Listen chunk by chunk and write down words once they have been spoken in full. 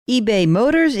eBay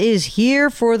Motors is here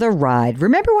for the ride.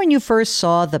 Remember when you first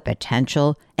saw the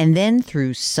potential? And then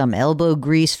through some elbow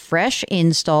grease, fresh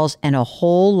installs, and a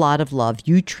whole lot of love,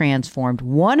 you transformed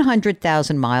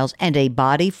 100,000 miles and a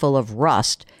body full of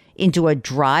rust into a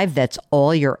drive that's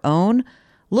all your own?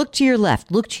 Look to your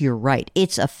left, look to your right.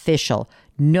 It's official.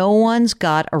 No one's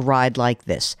got a ride like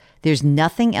this. There's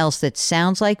nothing else that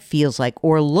sounds like, feels like,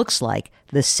 or looks like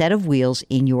the set of wheels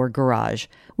in your garage.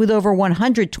 With over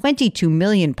 122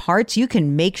 million parts, you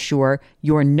can make sure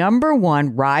your number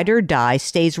one ride or die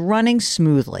stays running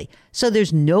smoothly. So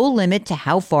there's no limit to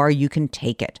how far you can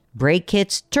take it. Brake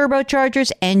kits,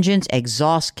 turbochargers, engines,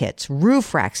 exhaust kits,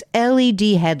 roof racks, LED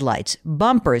headlights,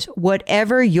 bumpers,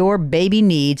 whatever your baby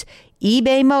needs,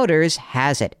 eBay Motors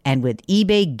has it. And with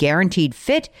eBay Guaranteed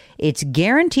Fit, it's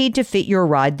guaranteed to fit your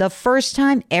ride the first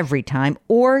time, every time,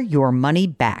 or your money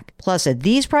back. Plus, at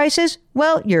these prices,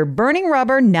 well, you're burning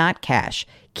rubber, not cash.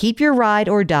 Keep your ride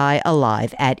or die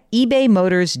alive at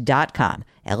ebaymotors.com.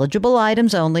 Eligible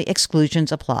items only.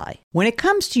 Exclusions apply. When it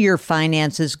comes to your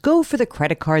finances, go for the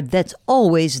credit card that's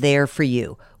always there for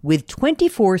you. With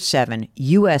 24/7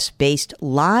 U.S.-based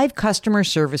live customer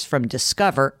service from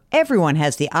Discover, everyone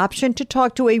has the option to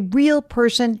talk to a real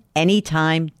person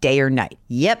anytime, day or night.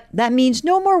 Yep, that means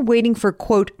no more waiting for,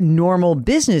 quote, normal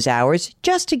business hours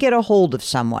just to get a hold of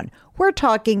someone. We're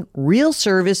talking real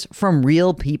service from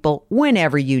real people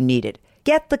whenever you need it.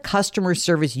 Get the customer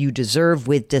service you deserve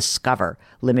with Discover.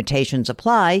 Limitations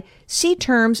apply. See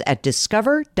terms at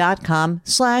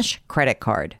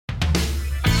discover.com/creditcard.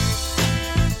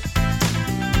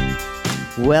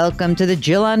 Welcome to the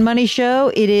Jill on Money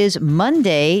Show. It is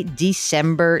Monday,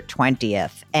 December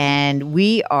 20th, and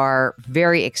we are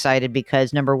very excited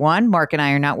because, number one, Mark and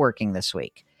I are not working this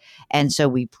week. And so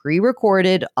we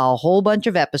pre-recorded a whole bunch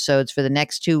of episodes for the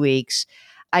next 2 weeks.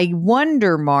 I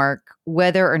wonder, Mark,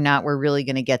 whether or not we're really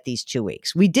going to get these 2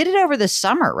 weeks. We did it over the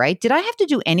summer, right? Did I have to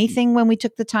do anything when we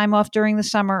took the time off during the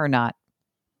summer or not?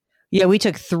 Yeah, we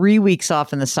took 3 weeks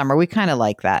off in the summer. We kind of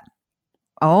like that.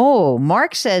 Oh,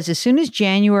 Mark says as soon as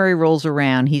January rolls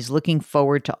around, he's looking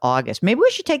forward to August. Maybe we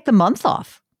should take the month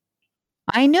off.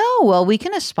 I know. Well, we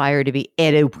can aspire to be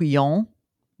European,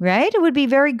 right? It would be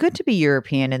very good to be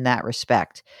European in that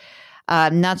respect.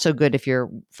 Not so good if you're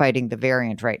fighting the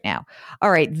variant right now. All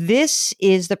right. This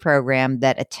is the program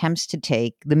that attempts to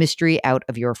take the mystery out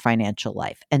of your financial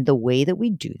life. And the way that we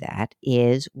do that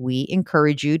is we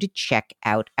encourage you to check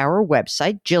out our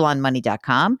website,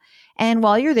 jillonmoney.com. And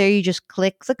while you're there, you just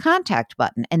click the contact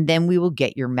button and then we will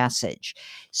get your message.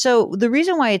 So the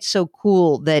reason why it's so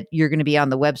cool that you're going to be on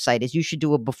the website is you should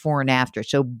do a before and after.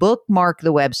 So bookmark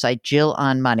the website, Jill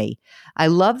on Money. I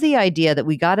love the idea that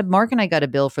Mark and I got a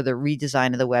bill for the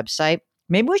redesign of the website.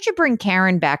 Maybe we should bring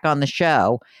Karen back on the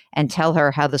show and tell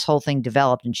her how this whole thing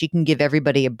developed. And she can give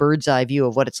everybody a bird's eye view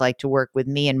of what it's like to work with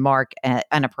me and Mark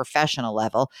on a professional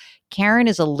level. Karen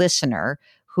is a listener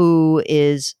who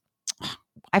is,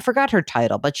 I forgot her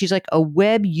title, but she's like a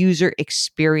web user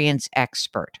experience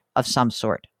expert of some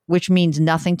sort, which means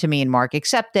nothing to me and Mark,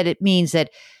 except that it means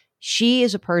that she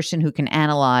is a person who can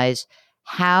analyze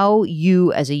how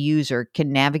you as a user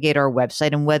can navigate our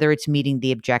website and whether it's meeting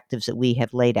the objectives that we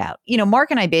have laid out. You know,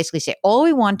 Mark and I basically say all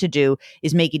we want to do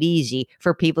is make it easy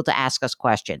for people to ask us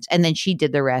questions. And then she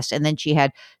did the rest. And then she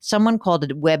had someone called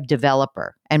a web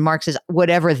developer. And Mark says,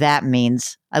 whatever that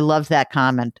means. I love that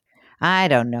comment. I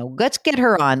don't know. Let's get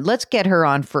her on.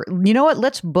 You know what?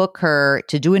 Let's book her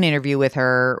to do an interview with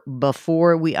her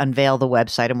before we unveil the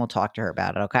website and we'll talk to her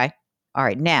about it. Okay. All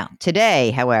right. Now,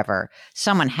 today, however,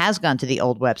 someone has gone to the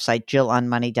old website,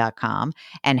 jillonmoney.com,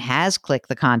 and has clicked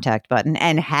the contact button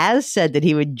and has said that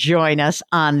he would join us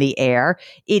on the air.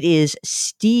 It is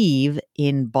Steve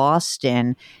in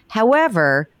Boston.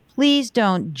 However, please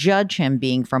don't judge him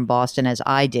being from Boston as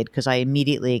I did, because I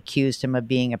immediately accused him of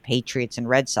being a Patriots and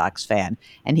Red Sox fan.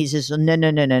 And he says,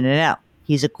 no.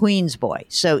 He's a Queens boy.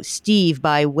 So, Steve,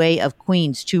 by way of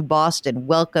Queens to Boston,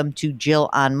 welcome to Jill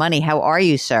on Money. How are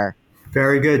you, sir?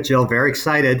 Very good, Jill. Very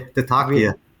excited to talk to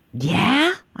you.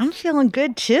 Yeah, I'm feeling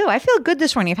good too. I feel good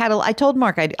this morning. I told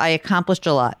Mark I accomplished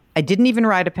a lot. I didn't even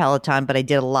ride a Peloton, but I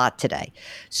did a lot today.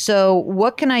 So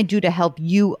what can I do to help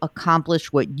you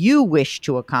accomplish what you wish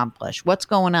to accomplish? What's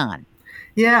going on?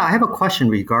 Yeah, I have a question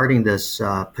regarding this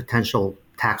potential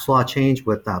tax law change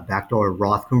with backdoor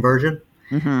Roth conversion.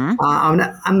 Mm-hmm.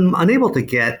 I'm unable to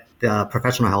get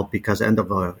professional help because end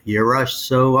of a year rush.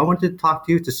 So I wanted to talk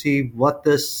to you to see what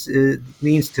this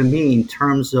means to me in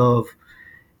terms of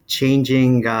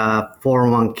changing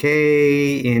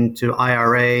 401k into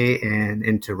IRA and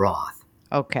into Roth.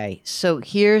 Okay, so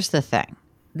here's the thing.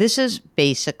 This is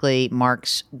basically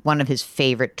Mark's one of his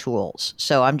favorite tools.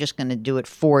 So I'm just going to do it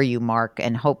for you, Mark,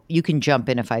 and hope you can jump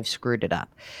in if I've screwed it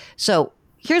up. So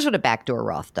here's what a backdoor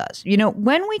Roth does. You know,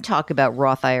 when we talk about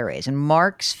Roth IRAs, and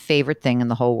Mark's favorite thing in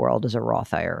the whole world is a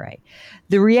Roth IRA,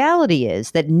 the reality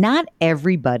is that not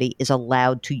everybody is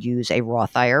allowed to use a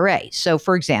Roth IRA. So,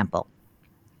 for example,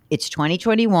 it's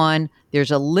 2021.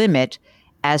 There's a limit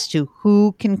as to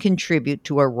who can contribute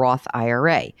to a Roth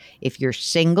IRA. If you're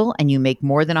single and you make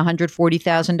more than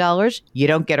 $140,000, you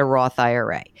don't get a Roth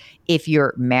IRA. If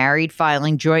you're married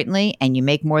filing jointly and you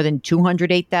make more than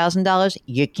 $208,000,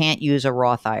 you can't use a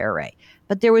Roth IRA.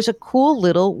 But there was a cool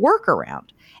little workaround,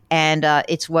 and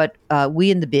it's what we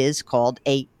in the biz called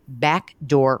a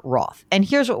backdoor Roth. And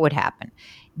here's what would happen.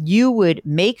 You would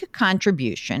make a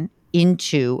contribution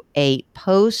into a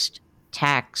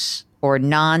post-tax or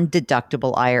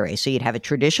non-deductible IRA. So you'd have a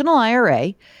traditional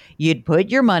IRA, you'd put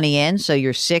your money in, so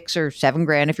you're $6 or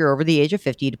 $7 if you're over the age of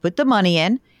 50, you'd put the money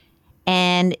in,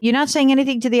 and you're not saying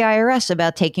anything to the IRS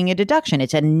about taking a deduction.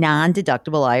 It's a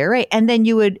non-deductible IRA. And then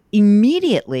you would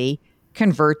immediately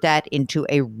convert that into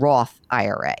a Roth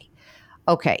IRA.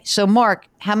 Okay, so Mark,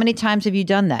 how many times have you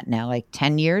done that now? Like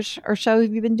 10 years or so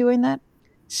have you been doing that?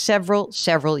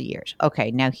 Several years.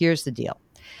 Okay, now here's the deal.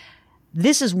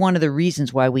 This is one of the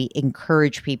reasons why we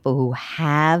encourage people who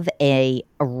have a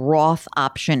Roth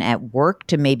option at work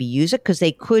to maybe use it, because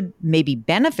they could maybe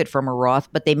benefit from a Roth,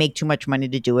 but they make too much money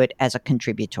to do it as a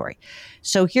contributory.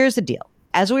 So here's the deal.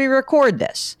 As we record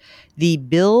this, the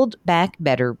Build Back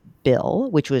Better bill,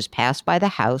 which was passed by the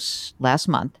House last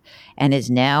month and is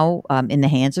now in the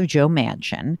hands of Joe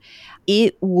Manchin,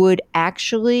 it would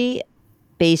actually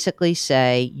basically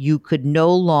say you could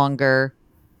no longer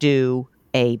do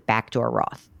a backdoor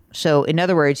Roth. So in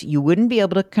other words, you wouldn't be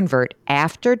able to convert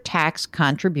after-tax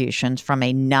contributions from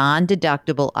a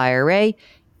non-deductible IRA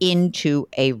into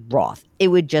a Roth. It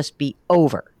would just be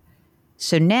over.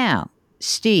 So now,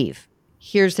 Steve,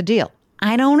 here's the deal.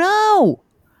 I don't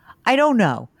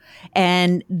know.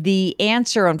 And the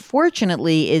answer,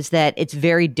 unfortunately, is that it's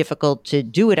very difficult to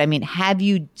do it. I mean,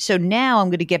 so now I'm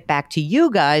going to get back to you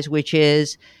guys, which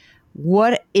is,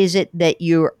 what is it that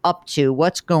you're up to?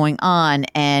 What's going on?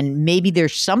 And maybe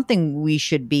there's something we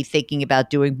should be thinking about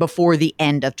doing before the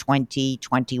end of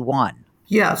 2021.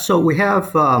 Yeah, so we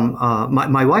have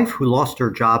my wife, who lost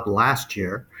her job last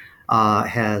year,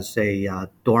 has a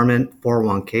dormant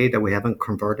 401k that we haven't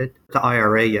converted to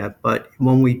IRA yet. But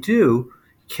when we do,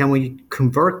 can we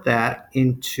convert that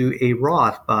into a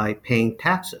Roth by paying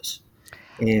taxes?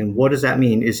 And what does that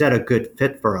mean? Is that a good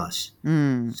fit for us?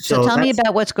 So tell me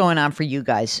about what's going on for you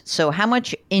guys. So how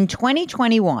much in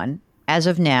 2021, as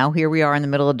of now, here we are in the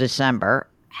middle of December,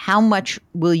 how much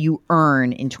will you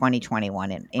earn in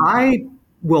 2021? I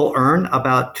will earn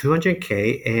about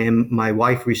 $200K, and my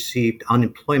wife received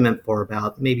unemployment for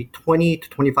about maybe $20,000 to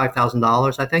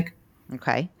 $25,000, I think.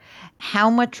 Okay. How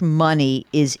much money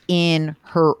is in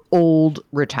her old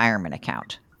retirement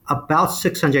account? About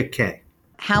 $600K.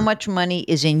 How much money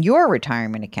is in your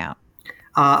retirement account?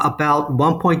 About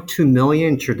 1.2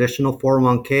 million traditional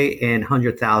 401k and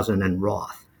 100,000 in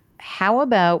Roth. How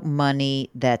about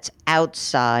money that's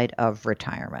outside of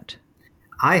retirement?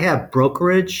 I have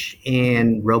brokerage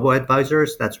and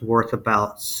robo-advisors that's worth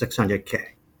about $600K.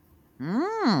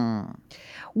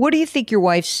 What do you think your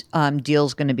wife's deal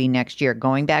is going to be next year?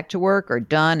 Going back to work or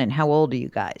done? And how old are you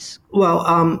guys? Well,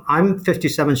 I'm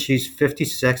 57. She's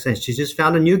 56, and she just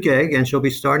found a new gig, and she'll be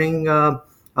starting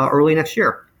early next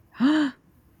year.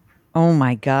 Oh,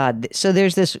 my God. So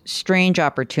there's this strange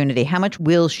opportunity. How much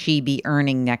will she be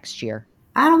earning next year?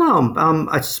 I don't know.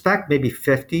 I suspect maybe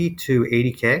 50 to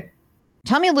 80K.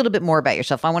 Tell me a little bit more about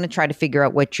yourself. I want to try to figure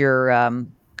out what your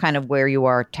kind of where you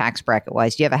are tax bracket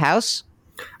wise. Do you have a house?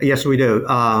 Yes, we do.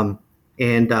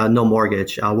 And no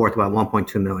mortgage, worth about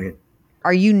 1.2 million.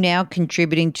 Are you now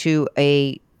contributing to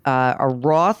a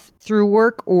Roth through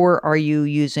work, or are you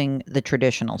using the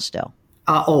traditional still?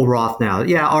 Roth now.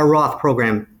 Yeah, our Roth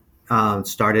program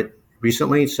started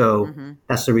recently, so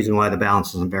that's the reason why the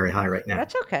balance isn't very high right now.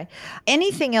 That's okay.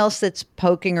 Anything else that's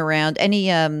poking around?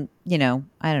 Any, I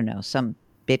don't know, some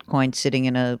Bitcoin sitting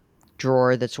in a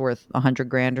drawer that's worth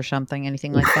 $100,000 or something?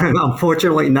 Anything like that?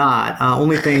 Unfortunately not.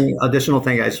 Additional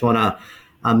thing I just want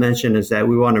to mention is that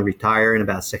we want to retire in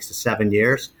about 6 to 7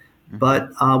 years.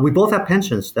 But we both have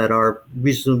pensions that are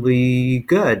reasonably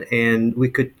good, and we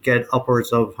could get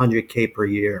upwards of 100K per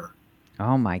year.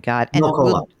 Oh my God. And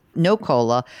no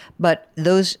COLA, but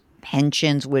those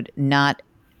pensions would not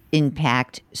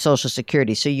impact Social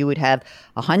Security. So you would have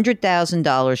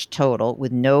 $100,000 total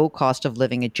with no cost of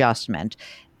living adjustment.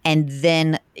 And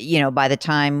then, by the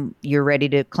time you're ready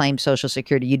to claim Social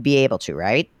Security, you'd be able to,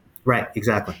 right? Right,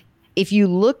 exactly. If you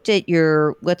looked at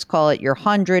your, let's call it your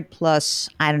 100 plus,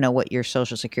 I don't know what your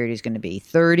Social Security is going to be,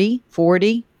 30,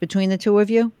 40 between the two of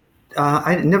you?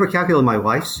 I never calculated my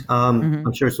wife's. Mm-hmm.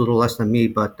 I'm sure it's a little less than me,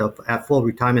 but at full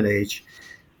retirement age,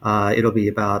 it'll be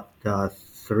about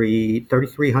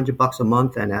 $3,300 a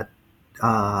month, and at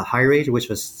higher age, which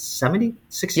was 70,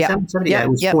 67, 70, yeah, it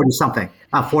was 40 something,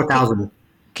 4,000.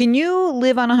 Can you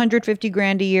live on 150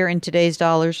 grand a year in today's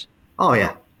dollars? Oh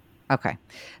yeah. Okay.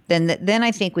 Then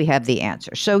I think we have the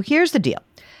answer. So here's the deal.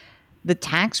 The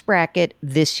tax bracket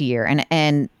this year,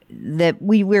 and that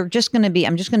I'm just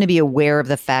going to be aware of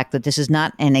the fact that this is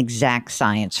not an exact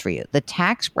science for you. The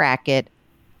tax bracket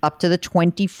up to the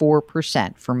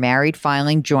 24% for married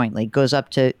filing jointly goes up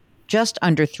to just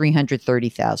under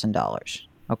 $330,000.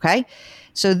 Okay.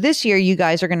 So this year you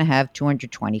guys are going to have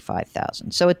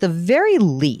 $225,000. So at the very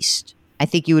least, I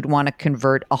think you would want to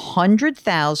convert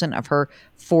 $100,000 of her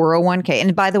 401k.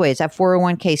 And by the way, is that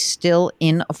 401k still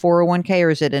in a 401k or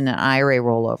is it in an IRA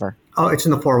rollover? Oh, it's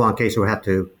in the 401k, so we have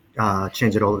to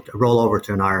change it over, roll over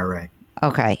to an IRA.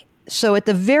 Okay. So at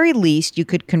the very least, you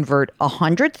could convert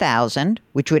 $100,000,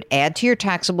 which would add to your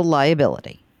taxable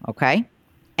liability. Okay.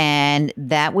 And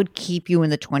that would keep you in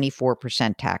the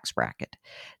 24% tax bracket.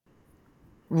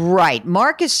 Right.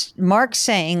 Mark's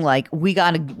saying like we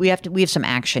have some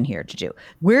action here to do.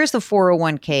 Where's the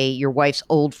 401k, your wife's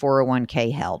old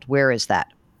 401k held? Where is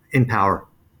that? Empower.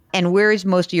 And where is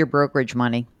most of your brokerage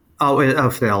money? Oh,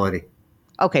 Fidelity.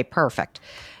 Okay, perfect.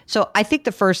 So I think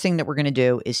the first thing that we're going to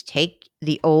do is take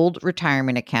the old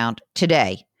retirement account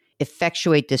today,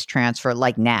 effectuate this transfer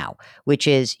like now, which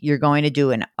is you're going to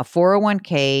do a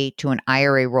 401k to an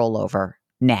IRA rollover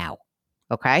now.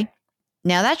 Okay.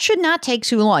 Now, that should not take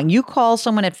too long. You call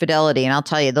someone at Fidelity and I'll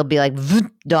tell you, they'll be like,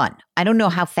 done. I don't know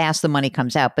how fast the money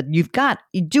comes out, but you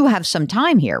do have some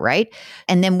time here, right?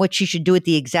 And then what she should do at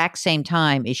the exact same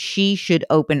time is she should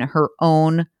open her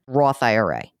own Roth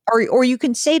IRA. Or you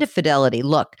can say to Fidelity,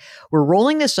 look, we're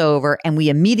rolling this over and we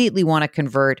immediately want to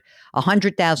convert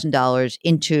 $100,000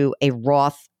 into a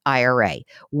Roth IRA.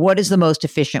 What is the most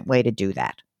efficient way to do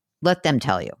that? Let them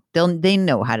tell you. They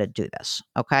know how to do this,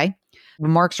 okay?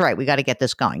 Mark's right. We got to get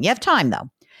this going. You have time, though.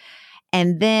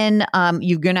 And then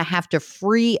you're going to have to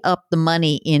free up the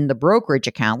money in the brokerage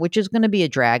account, which is going to be a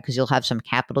drag because you'll have some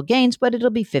capital gains, but it'll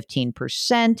be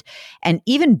 15%. And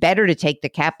even better to take the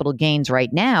capital gains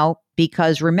right now,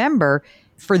 because remember,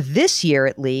 for this year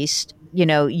at least,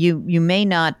 you may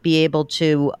not be able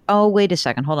to, oh, wait a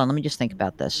second. Hold on. Let me just think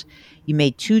about this. You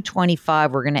made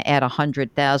 225. We're going to add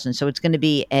 100,000. So it's going to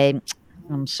be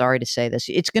I'm sorry to say this,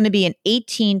 it's going to be an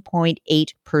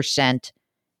 18.8%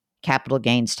 capital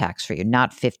gains tax for you,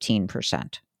 not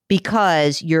 15%.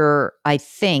 Because I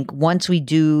think once we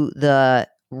do the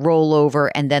rollover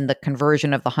and then the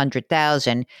conversion of the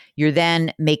 100,000, you're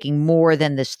then making more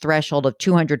than this threshold of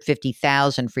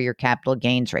 250,000 for your capital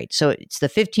gains rate. So it's the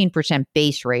 15%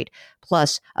 base rate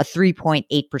plus a 3.8%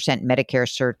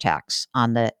 Medicare surtax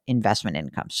on the investment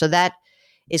income. So that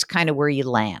is kind of where you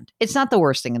land. It's not the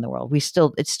worst thing in the world. It's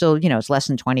still, it's less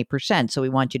than 20%. So we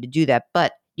want you to do that,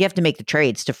 but you have to make the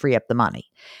trades to free up the money.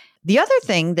 The other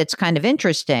thing that's kind of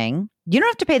interesting, you don't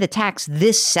have to pay the tax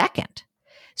this second.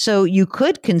 So you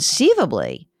could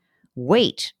conceivably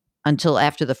wait until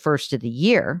after the first of the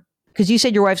year, because you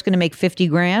said your wife's going to make 50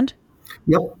 grand.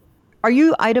 Yep. Are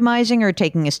you itemizing or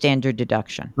taking a standard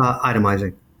deduction?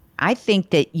 Itemizing. I think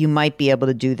that you might be able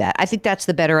to do that. I think that's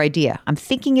the better idea. I'm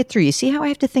thinking it through. You see how I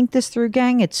have to think this through,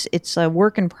 gang? It's a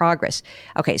work in progress.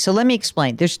 Okay, so let me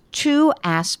explain. There's two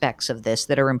aspects of this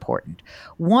that are important.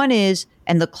 One is,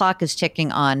 and the clock is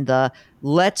ticking on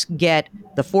let's get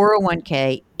the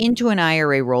 401k into an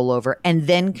IRA rollover and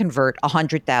then convert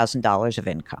 $100,000 of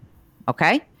income.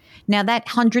 Okay? Now that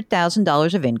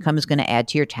 $100,000 of income is going to add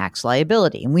to your tax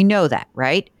liability. And we know that,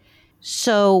 right?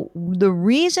 So the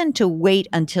reason to wait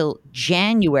until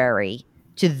January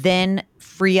to then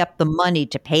free up the money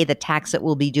to pay the tax that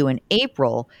will be due in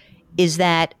April is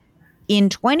that in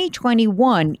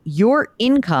 2021, your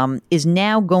income is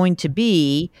now going to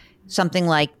be something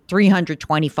like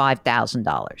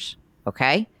 $325,000.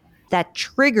 Okay? That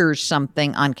triggers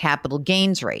something on capital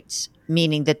gains rates,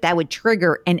 meaning that would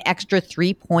trigger an extra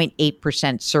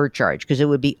 3.8% surcharge because it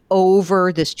would be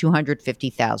over this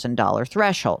 $250,000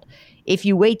 threshold. If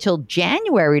you wait till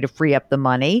January to free up the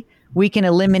money, we can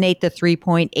eliminate the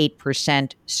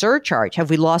 3.8% surcharge.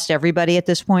 Have we lost everybody at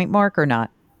this point, Mark, or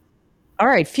not? All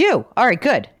right, phew. All right,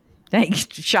 good. Thanks.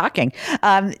 Shocking.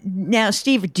 Now,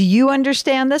 Steve, do you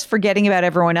understand this? Forgetting about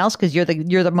everyone else because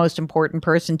you're the most important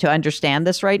person to understand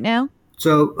this right now.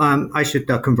 So I should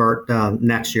convert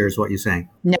next year, is what you're saying?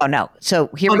 No. So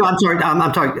here Oh we no, go. I'm sorry.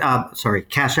 I'm sorry. Sorry.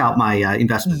 Cash out my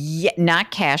investment. Yeah, not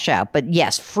cash out, but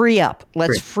yes, free up.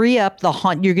 Let's Great. free up the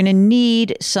hunt. You're going to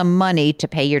need some money to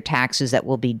pay your taxes that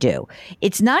will be due.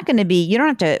 It's not going to be, you don't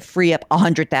have to free up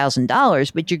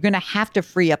 $100,000, but you're going to have to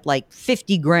free up like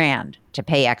 50 grand to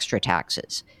pay extra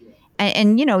taxes.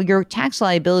 And your tax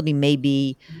liability may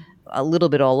be a little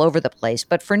bit all over the place,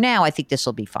 but for now, I think this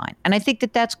will be fine. And I think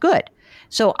that that's good.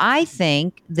 So I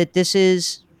think that this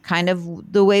is kind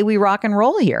of the way we rock and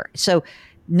roll here. So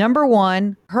number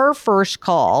one, her first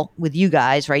call with you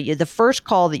guys, right? The first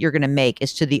call that you're going to make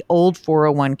is to the old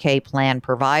 401k plan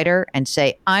provider and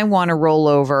say, I want to roll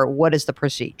over. What is the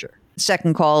procedure?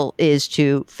 Second call is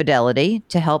to Fidelity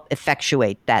to help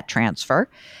effectuate that transfer.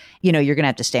 You're going to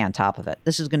have to stay on top of it.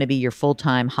 This is going to be your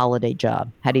full-time holiday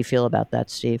job. How do you feel about that,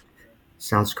 Steve?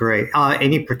 Sounds great.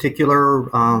 Any particular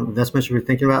investments you were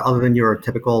thinking about other than your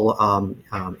typical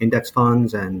index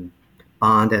funds and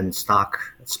bond and stock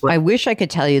split? I wish I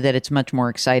could tell you that it's much more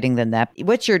exciting than that.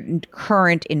 What's your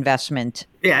current investment?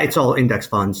 Yeah, it's all index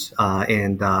funds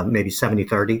and maybe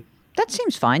 70-30. That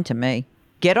seems fine to me.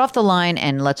 Get off the line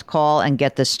and let's call and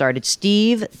get this started.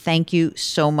 Steve, thank you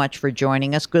so much for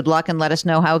joining us. Good luck and let us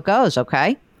know how it goes,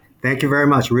 okay? Thank you very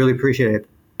much. Really appreciate it.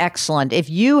 Excellent. If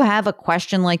you have a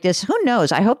question like this, who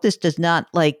knows? I hope this does not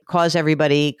cause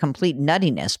everybody complete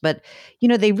nuttiness, but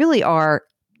they really are.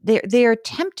 They are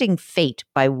tempting fate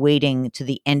by waiting to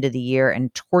the end of the year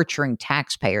and torturing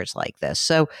taxpayers like this.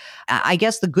 So I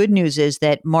guess the good news is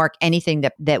that, Mark, anything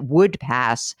that would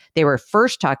pass, they were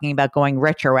first talking about going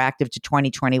retroactive to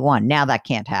 2021. Now that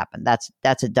can't happen. That's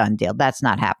a done deal. That's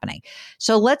not happening.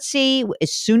 So let's see.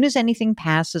 As soon as anything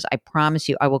passes, I promise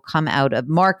you, I will come out of.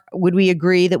 Mark, would we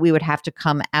agree that we would have to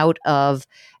come out of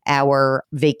our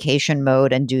vacation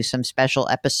mode and do some special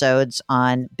episodes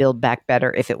on Build Back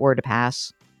Better if it were to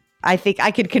pass? I think I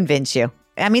could convince you.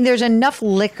 I mean, there's enough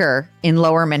liquor in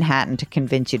Lower Manhattan to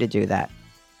convince you to do that.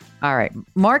 All right.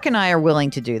 Mark and I are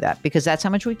willing to do that because that's how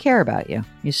much we care about you.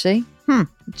 You see?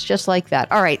 It's just like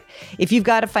that. All right. If you've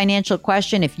got a financial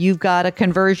question, if you've got a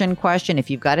conversion question,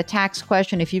 if you've got a tax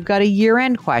question, if you've got a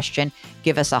year-end question,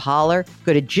 give us a holler.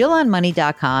 Go to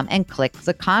JillOnMoney.com and click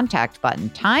the contact button.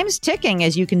 Time's ticking,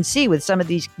 as you can see, with some of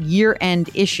these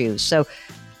year-end issues. So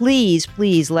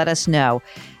please let us know.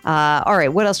 All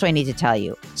right, what else do I need to tell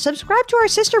you? Subscribe to our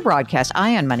sister broadcast,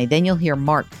 Eye on Money. Then you'll hear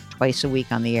Mark twice a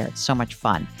week on the air. It's so much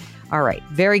fun. All right,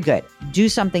 very good. Do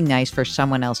something nice for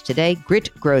someone else today.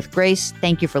 Grit, growth, grace.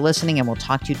 Thank you for listening, and we'll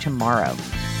talk to you tomorrow.